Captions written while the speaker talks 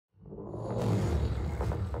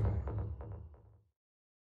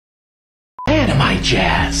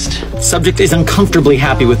jazzed. Subject is uncomfortably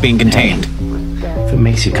happy with being contained. If it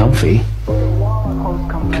makes you comfy,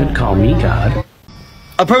 could call me God.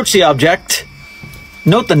 Approach the object.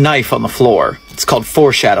 Note the knife on the floor. It's called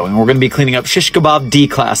foreshadowing. We're going to be cleaning up Shish Kebab D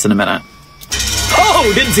class in a minute.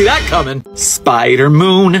 Oh, didn't see that coming. Spider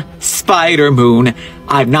Moon, Spider Moon.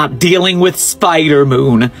 I'm not dealing with Spider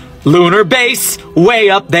Moon. Lunar base, way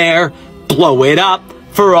up there. Blow it up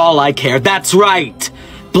for all I care. That's right.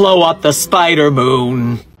 Blow up the Spider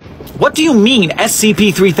Moon. What do you mean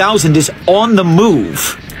SCP-3000 is on the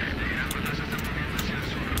move?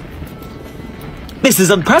 This is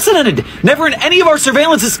unprecedented. Never in any of our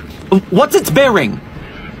surveillances. What's its bearing?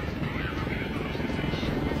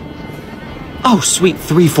 Oh, sweet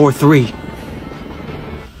 343.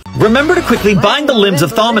 Remember to quickly bind the limbs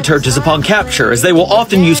of thaumaturges upon capture, as they will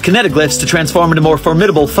often use kinetoglyphs to transform into more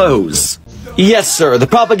formidable foes. Yes, sir, the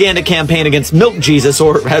propaganda campaign against Milk Jesus,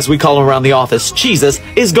 or as we call him around the office, Jesus,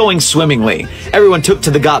 is going swimmingly. Everyone took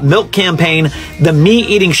to the Got Milk campaign, the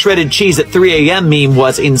me-eating shredded cheese at 3 a.m. meme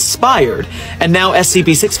was inspired, and now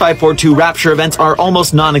SCP-6542 rapture events are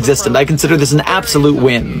almost non-existent. I consider this an absolute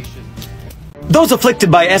win. Those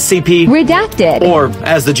afflicted by SCP redacted, or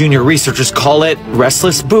as the junior researchers call it,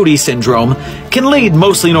 restless booty syndrome, can lead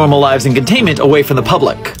mostly normal lives in containment away from the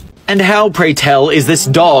public. And how, pray tell, is this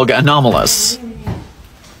dog anomalous?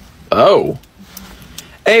 Oh.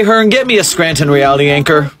 Ahern, get me a Scranton reality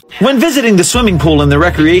anchor. When visiting the swimming pool in the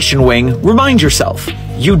recreation wing, remind yourself,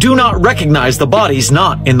 you do not recognize the bodies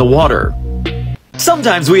not in the water.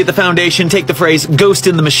 Sometimes we at the Foundation take the phrase ghost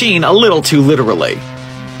in the machine a little too literally.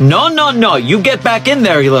 No, you get back in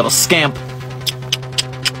there, you little scamp.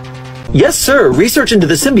 Yes, sir, research into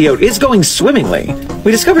the symbiote is going swimmingly.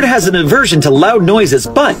 We discovered it has an aversion to loud noises,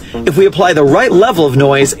 but if we apply the right level of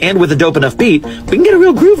noise and with a dope enough beat, we can get a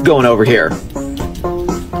real groove going over here.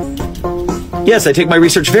 Yes, I take my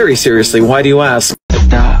research very seriously. Why do you ask?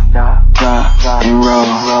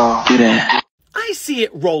 I see it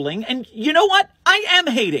rolling, and you know what? I am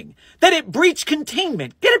hating that it breached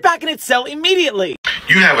containment. Get it back in its cell immediately.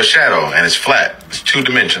 You have a shadow, and it's flat. It's 2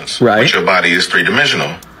 dimensions. Right. But your body is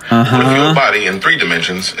 3-dimensional. What if your body in 3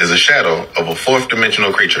 dimensions is a shadow of a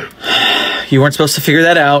 4th-dimensional creature? You weren't supposed to figure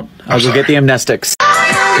that out. I'll go get the amnestics.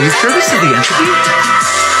 Are you sure this is the entity?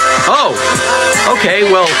 Oh, okay,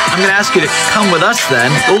 well, I'm going to ask you to come with us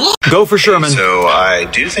then. Go for Sherman. So I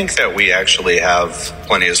do think that we actually have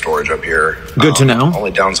plenty of storage up here. Good to know.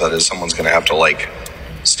 Only downside is someone's going to have to, like,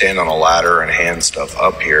 stand on a ladder and hand stuff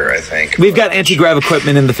up here, I think. We've got anti-grav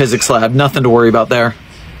equipment in the physics lab. Nothing to worry about there.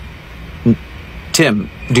 Tim,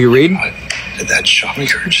 do you read? What? Did that shopping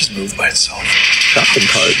cart just move by itself? Shopping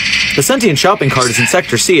cart? The sentient shopping cart is in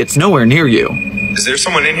Sector C. It's nowhere near you. Is there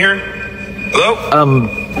someone in here? Hello?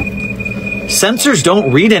 Sensors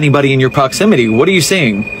don't read anybody in your proximity. What are you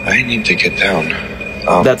seeing? I need to get down.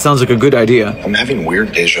 That sounds like a good idea. I'm having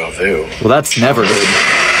weird deja vu. Well, that's never good.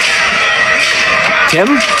 Tim?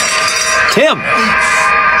 Tim!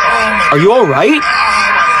 Are you all right?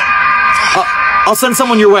 I'll send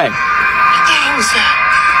someone your way.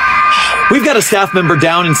 We've got a staff member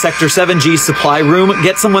down in Sector 7G's supply room.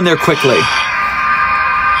 Get someone there quickly.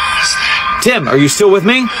 Tim, are you still with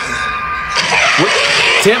me?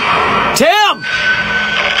 Tim?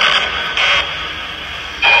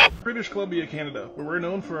 British Columbia, Canada, where we're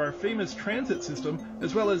known for our famous transit system,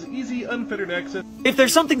 as well as easy, unfettered access. If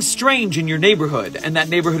there's something strange in your neighborhood, and that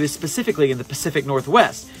neighborhood is specifically in the Pacific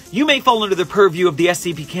Northwest, you may fall under the purview of the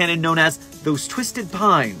SCP canon known as Those Twisted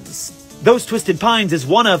Pines. Those Twisted Pines is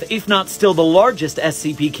one of, if not still the largest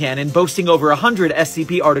SCP canon, boasting over 100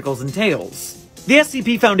 SCP articles and tales. The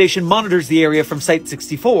SCP Foundation monitors the area from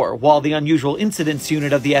Site-42, while the Unusual Incidents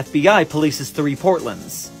Unit of the FBI polices 3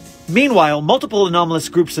 Portlands. Meanwhile, multiple anomalous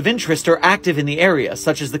groups of interest are active in the area,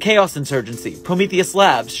 such as the Chaos Insurgency, Prometheus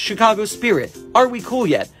Labs, Chicago Spirit, Are We Cool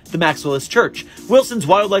Yet?, the Maxwellist Church, Wilson's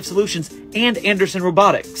Wildlife Solutions, and Anderson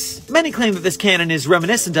Robotics. Many claim that this canon is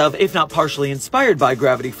reminiscent of, if not partially inspired by,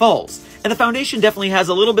 Gravity Falls, and the Foundation definitely has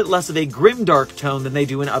a little bit less of a grimdark tone than they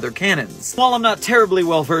do in other canons. While I'm not terribly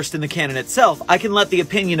well versed in the canon itself, I can let the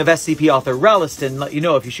opinion of SCP author Ralliston let you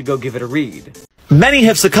know if you should go give it a read. Many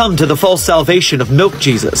have succumbed to the false salvation of Milk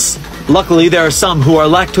Jesus. Luckily, there are some who are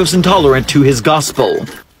lactose intolerant to his gospel.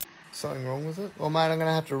 Something wrong with it? Well, mate, I'm going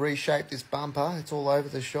to have to reshape this bumper. It's all over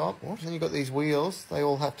the shop. What? And you've got these wheels. They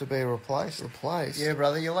all have to be replaced. Replaced? Yeah,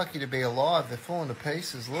 brother, you're lucky to be alive. They're falling to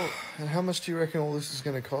pieces, look. And how much do you reckon all this is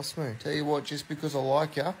going to cost me? Tell you what, just because I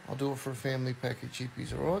like you, I'll do it for a family pack of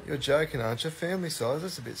chippies, all right? You're joking, aren't you? Family size,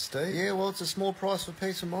 that's a bit steep. Yeah, well, it's a small price for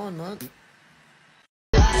peace of mind, mate.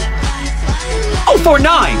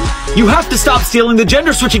 049! You have to stop stealing the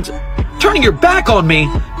gender switching... Turning your back on me?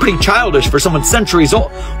 Pretty childish for someone centuries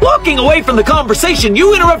old. Walking away from the conversation,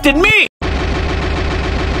 you interrupted me!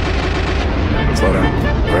 Slow down.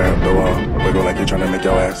 Grab the wall. Wiggle like you're trying to make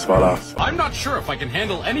your ass fall off. I'm not sure if I can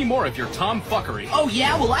handle any more of your tomfuckery. Oh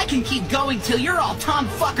yeah? Well, I can keep going till you're all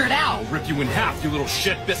tomfuckered out. I'll rip you in half, you little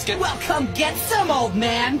shit biscuit. Well, come get some, old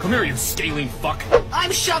man. Come here, you scaling fuck.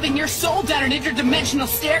 I'm shoving your soul down an interdimensional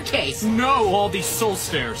staircase. No, all these soul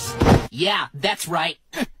stairs. Yeah, that's right.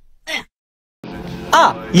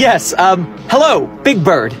 Yes, hello, Big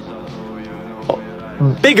Bird.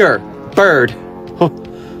 Oh, bigger bird.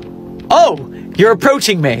 Oh, you're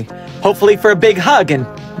approaching me. Hopefully for a big hug and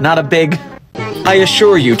not a big... I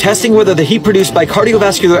assure you, testing whether the heat produced by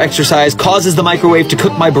cardiovascular exercise causes the microwave to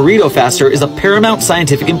cook my burrito faster is of paramount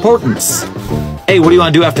scientific importance. Hey, what do you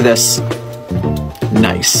want to do after this?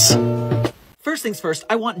 Nice. First things first,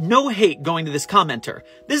 I want no hate going to this commenter.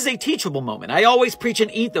 This is a teachable moment. I always preach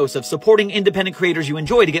an ethos of supporting independent creators you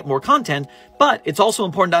enjoy to get more content, but it's also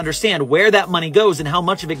important to understand where that money goes and how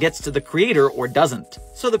much of it gets to the creator or doesn't.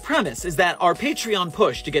 So the premise is that our Patreon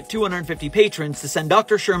push to get 250 patrons to send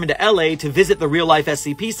Dr. Sherman to LA to visit the real-life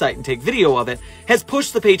SCP site and take video of it has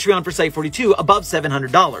pushed the Patreon for Site-42 above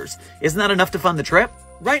 $700. Isn't that enough to fund the trip?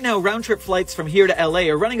 Right now, round-trip flights from here to LA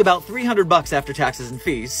are running about $300 after taxes and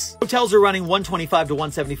fees. Hotels are running $125 to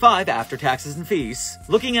 $175 after taxes and fees.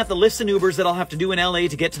 Looking at the lifts and Ubers that I'll have to do in LA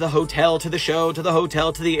to get to the hotel, to the show, to the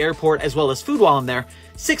hotel, to the airport, as well as food while I'm there,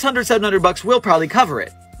 $600-700 will probably cover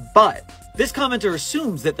it. But this commenter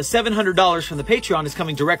assumes that the $700 from the Patreon is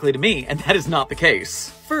coming directly to me, and that is not the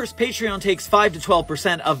case. First, Patreon takes 5 to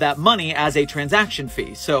 12% of that money as a transaction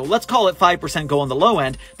fee, so let's call it 5% go on the low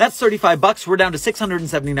end. That's $35, we're down to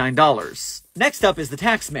 $679. Next up is the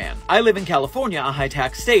tax man. I live in California, a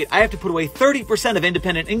high-tax state. I have to put away 30% of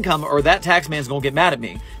independent income or that tax man's gonna get mad at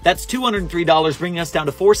me. That's $203, bringing us down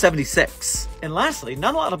to $476. And lastly,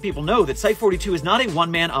 not a lot of people know that Site-42 is not a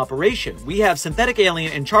one-man operation. We have Synthetic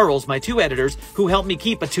Alien and Charles, my two editors, who help me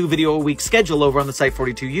keep a 2-video-a-week schedule over on the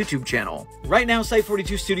Site-42 YouTube channel. Right now,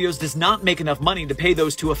 Site-42 Studios does not make enough money to pay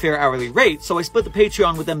those two a fair hourly rate, so I split the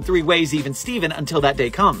Patreon with them 3 ways even Steven until that day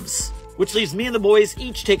comes. Which leaves me and the boys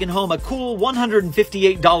each taking home a cool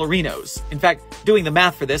 $158 $158. In fact, doing the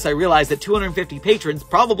math for this, I realized that 250 patrons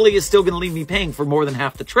probably is still going to leave me paying for more than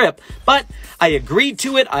half the trip, but I agreed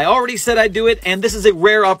to it, I already said I'd do it, and this is a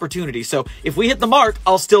rare opportunity, so if we hit the mark,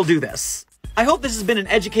 I'll still do this. I hope this has been an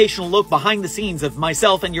educational look behind the scenes of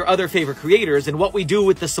myself and your other favorite creators and what we do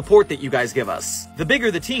with the support that you guys give us. The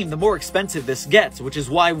bigger the team, the more expensive this gets, which is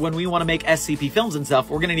why when we want to make SCP films and stuff,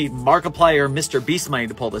 we're going to need Markiplier or Mr. Beast money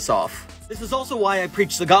to pull this off. This is also why I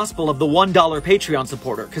preach the gospel of the $1 Patreon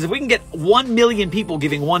supporter, because if we can get 1 million people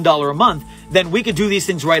giving $1 a month, then we could do these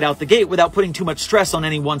things right out the gate without putting too much stress on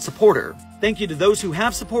any one supporter. Thank you to those who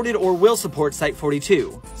have supported or will support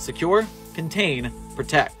Site-42. Secure, contain,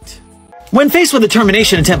 protect. When faced with a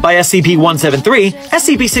termination attempt by SCP-173,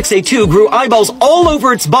 SCP-682 grew eyeballs all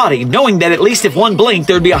over its body, knowing that at least if one blinked,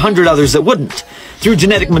 there'd be 100 others that wouldn't. Through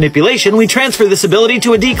genetic manipulation, we transfer this ability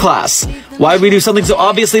to a D class. Why would we do something so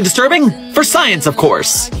obviously disturbing? For science, of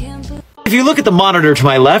course. If you look at the monitor to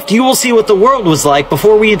my left, you will see what the world was like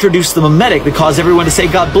before we introduced the memetic that caused everyone to say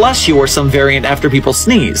God bless you or some variant after people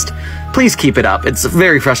sneezed. Please keep it up. It's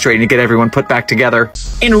very frustrating to get everyone put back together.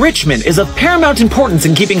 Enrichment is of paramount importance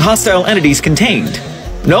in keeping hostile entities contained.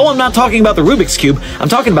 No, I'm not talking about the Rubik's Cube, I'm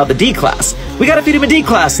talking about the D-Class. We gotta feed them a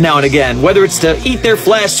D-Class now and again, whether it's to eat their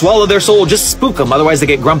flesh, swallow their soul, just spook them, otherwise they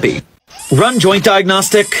get grumpy. Run joint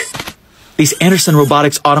diagnostic. These Anderson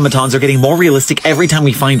Robotics automatons are getting more realistic every time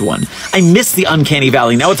we find one. I miss the Uncanny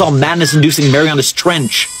Valley, now it's all madness-inducing Marianas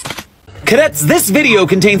Trench. Cadets, this video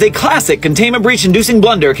contains a classic containment breach-inducing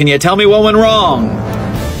blunder. Can you tell me what went wrong?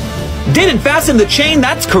 Didn't fasten the chain?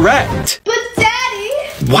 That's correct. But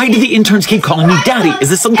Daddy! Why do the interns keep calling me Daddy? Is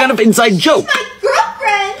this some kind of inside joke? My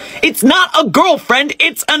girlfriend! It's not a girlfriend,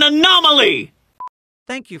 it's an anomaly!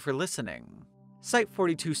 Thank you for listening.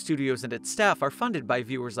 Site-42 Studios and its staff are funded by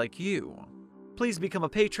viewers like you. Please become a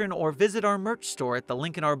patron or visit our merch store at the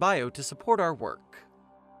link in our bio to support our work.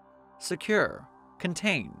 Secure,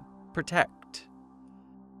 contain, protect.